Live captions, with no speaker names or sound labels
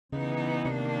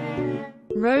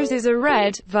Roses are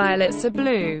red, violets are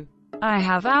blue. I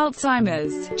have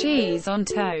Alzheimer's. Cheese on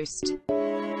toast.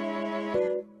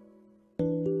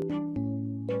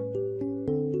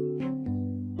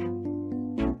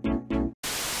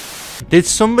 Did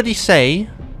somebody say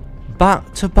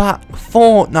back-to-back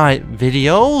Fortnite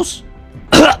videos?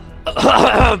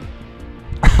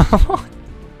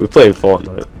 We're playing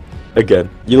Fortnite. Again,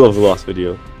 you love the last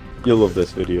video. You'll love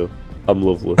this video. I'm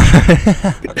lovely.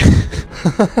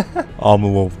 I'm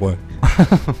lovely.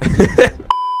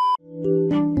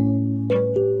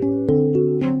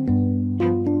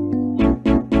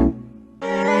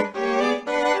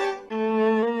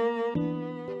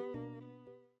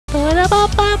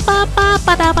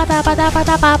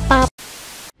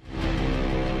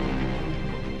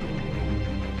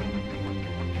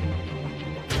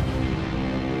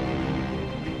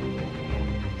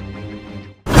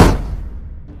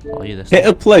 Oh, hit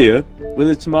a player with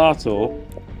a tomato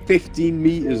 15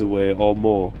 meters away or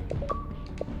more.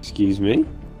 Excuse me?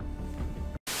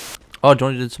 Oh, do you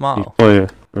want to do the tomato? Oh yeah,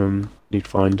 need to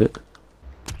find it.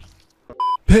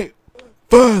 Pick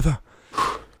further.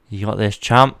 You got this,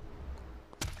 champ.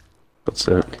 That's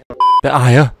it. Bit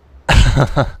higher.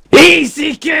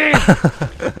 Easy kid!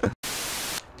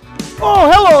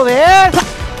 Oh, hello there!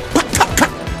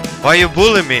 Why you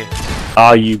bullying me?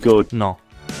 Are you good? No.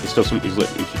 It's still something he's lit,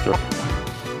 you should drop.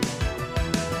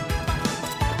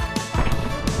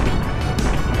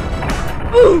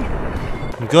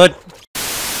 I'm good.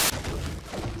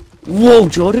 Whoa,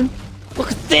 Jordan!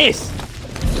 Look at this!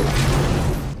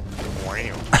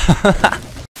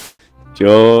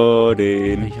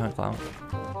 Jordan! You can't clown.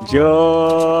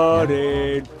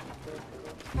 Jordan!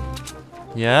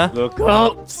 Yeah? Look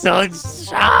up,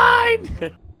 sunshine!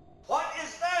 What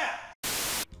is that?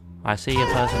 I see you,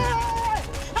 person.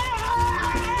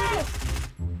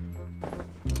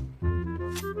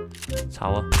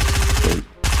 Tower.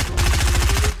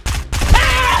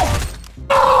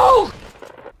 Oh!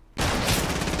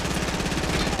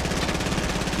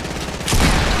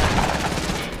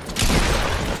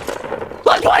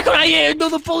 Why can't I hit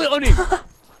another bullet on him?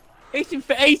 Hit him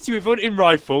for 80 with hunting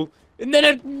rifle, and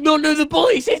then none of the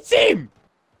bullets hits him!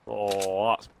 Oh,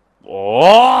 that's...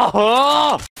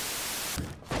 Oh!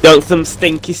 Got some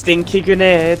stinky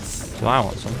grenades. Do I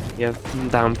want some? Yeah, from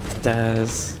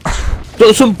downstairs.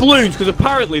 Got some balloons, because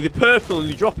apparently they're purple and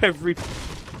they drop every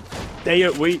day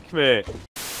at week, mate.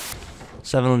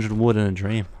 700 wood in a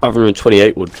dream.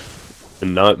 528 wood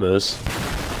and nightmares.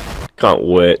 Can't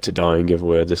wait to die and give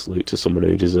away this loot to someone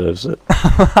who deserves it.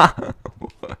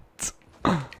 What?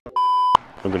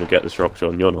 I'm gonna get this rock,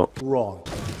 Sean, you're not. Wrong.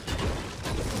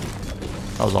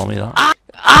 That was all me, that. Ah!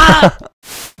 Ah!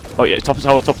 Oh yeah, top of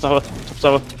tower, top of tower, top of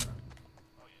tower.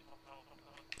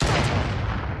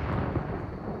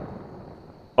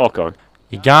 Oh, God.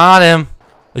 You got him.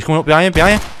 He's coming up behind you,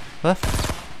 Left.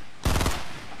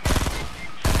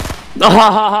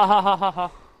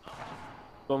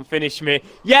 Go on, finish me.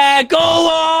 Yeah, go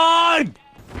on!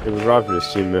 It was rather his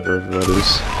teammate over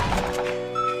others.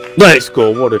 Let's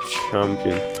go, what a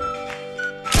champion.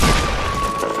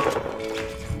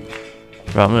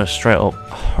 Right, I'm gonna straight up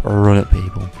run at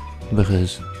people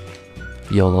because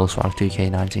YOLO swag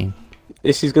 2K19.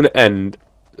 This is gonna end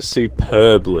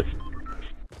superbly.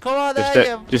 Come on,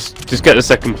 Just get the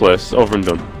second place, over and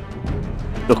done.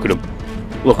 Look at him.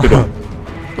 Look at him.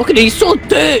 Look at him, he's so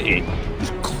dirty!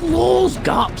 He's closed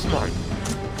gaps, man.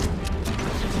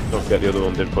 Don't forget the other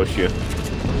one did push you.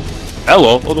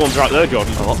 Hello, other one's right there,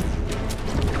 Jordan. Oh.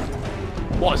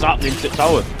 What is happening to the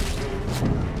tower?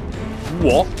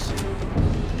 What?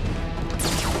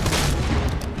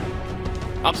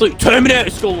 Absolute Terminator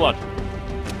skull, lad.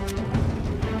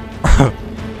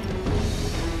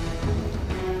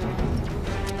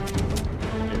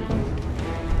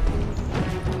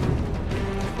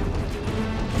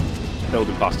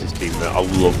 Building past his team there. I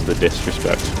love the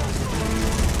disrespect.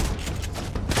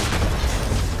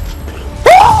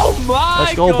 Oh my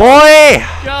Let's go, God. boy!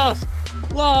 Just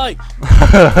like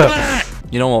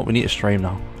You know what? We need to stream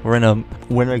now. We're in a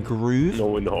groove. No,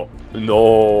 we're not.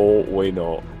 No, we're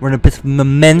not. We're in a bit of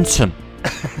momentum.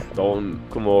 Don't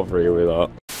come over here with that.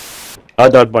 I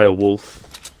died by a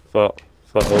wolf. That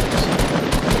helps.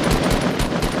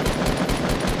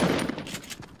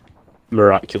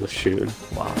 Miraculous shooting.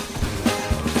 Wow.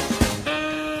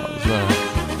 That was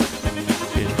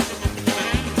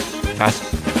guys.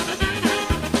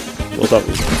 What's that?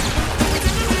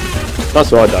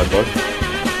 That's what I died by.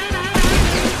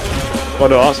 Oh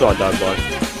no, that's what I died by.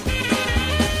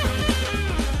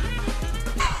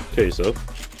 Kill yourself.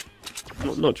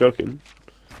 I'm not joking.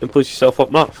 Then push yourself up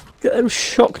math. Get them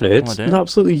shock nades and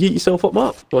absolutely yeet yourself up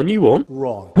map. Go on, you won.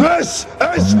 Wrong. This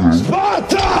is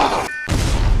Sparta!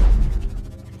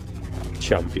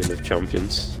 Champion of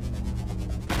champions.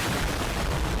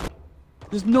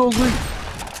 There's no loot.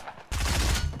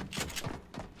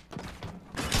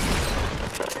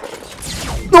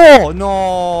 No,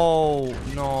 no,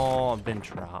 no, I've been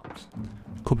trapped.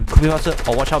 Could be about to.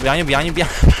 Oh, watch out, behind you.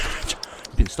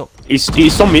 Been stuck.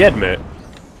 He's on my head, mate.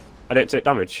 I didn't take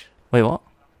damage. Wait, what?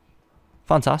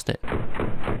 Fantastic.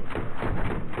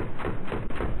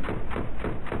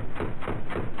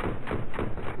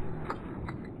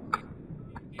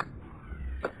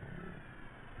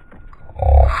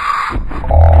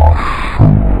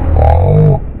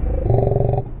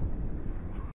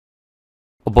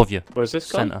 Above you. Where's this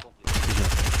Center.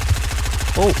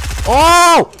 Oh!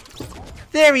 Oh!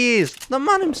 There he is! The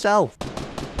man himself!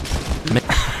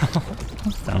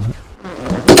 Damn it.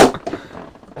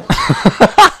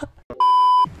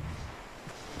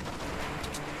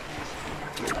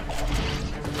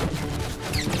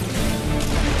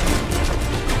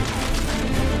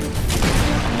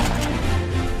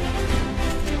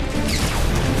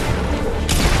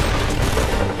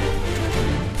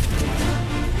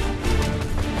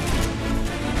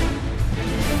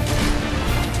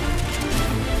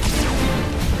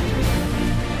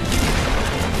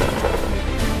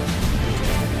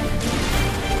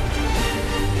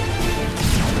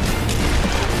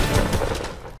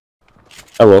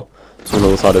 Hello. It's on the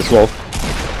other side as well.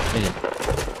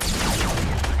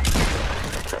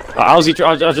 How's he?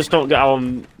 I just don't get how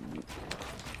I'm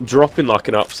dropping like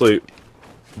an absolute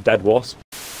dead wasp.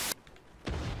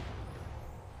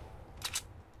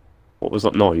 What was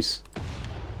that noise?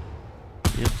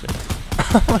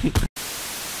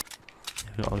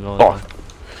 Oh,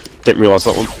 didn't realise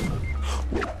that one.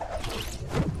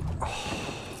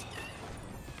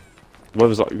 Where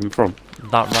was that even from?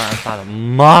 That right hand side, a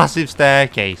massive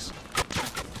staircase.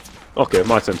 Okay,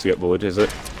 my turn to get bullied, is it?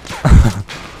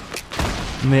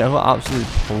 Mate, I got absolutely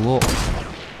pulled up.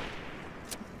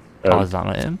 Oh, is that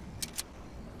not him?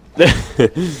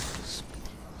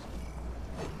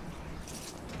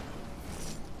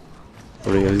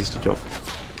 What are you used to jump?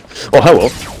 Oh, hello.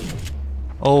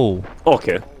 Oh.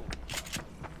 Okay.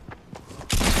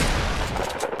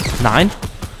 9?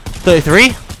 33?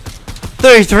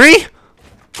 33?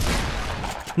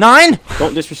 9?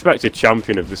 Don't disrespect a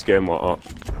champion of this game like that.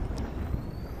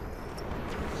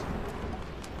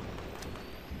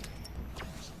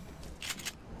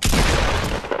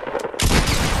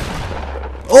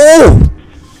 Oh!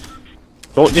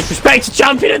 Don't disrespect a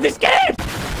champion of this game!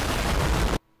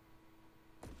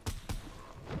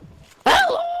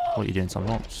 What are you doing, Sam?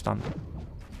 Don't stand.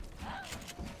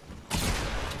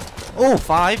 Oh,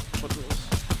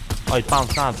 5. Oh, he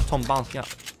bounced down. Tom bounced, yeah.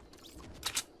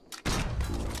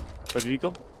 Where did he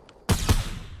go?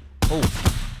 Oh.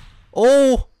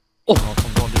 Oh! Oh, no,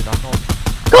 Tom, don't do that, Tom.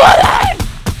 Go on then!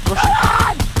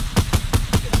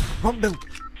 Run, Bill!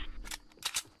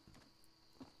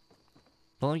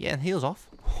 Don't get getting heels off.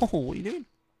 Oh, what are you doing?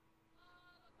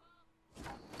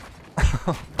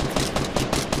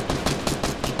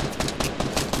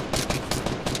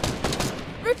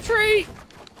 Retreat!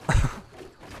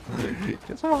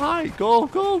 Get so high! Go,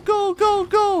 go, go, go,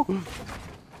 go!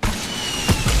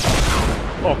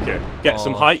 Okay, get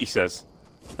some height, he says.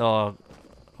 Oh,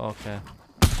 okay.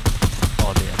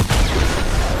 Oh dear.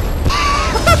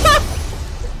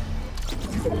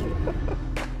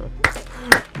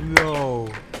 No.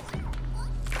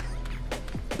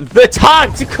 The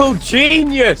tactical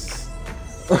genius!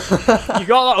 You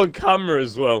got that on camera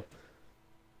as well.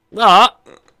 That.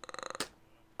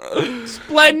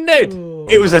 Splendid!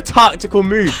 It was a tactical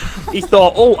move. He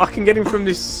thought, oh, I can get him from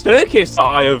this staircase that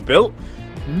I have built.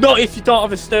 Not if you don't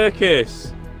have a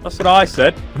staircase. That's what I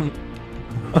said.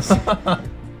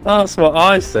 That's what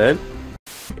I said.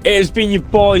 It has been your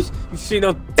boys. You've seen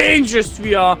how dangerous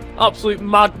we are. Absolute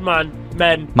madman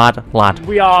men. Mad lad.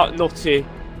 We are nutty.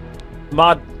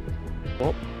 Mad.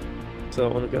 What? Say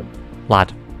that one again.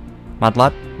 Lad. Mad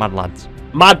lad. Mad lads.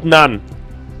 Mad Nan.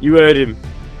 You heard him.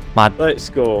 Mad. Let's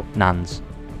go. Nans.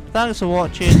 Thanks for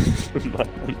watching. Mad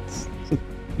Nans.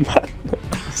 Mad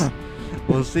Nans.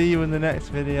 We'll see you in the next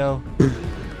video.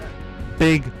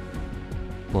 Big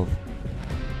love.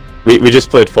 We just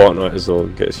played Fortnite as well,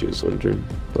 in case you was wondering.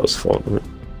 That's Fortnite.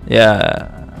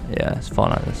 Yeah, it's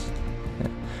fun like this. Yeah.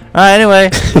 Alright, anyway.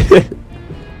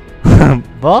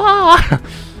 Bye.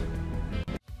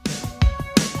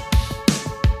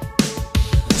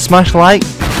 Smash like,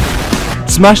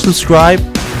 smash subscribe.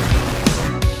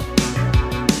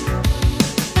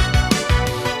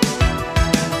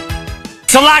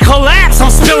 So like collapse. I'm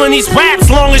spilling these raps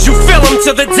long as you feel them.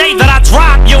 To the day that I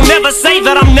drop, you'll never say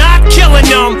that I'm not killing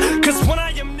them.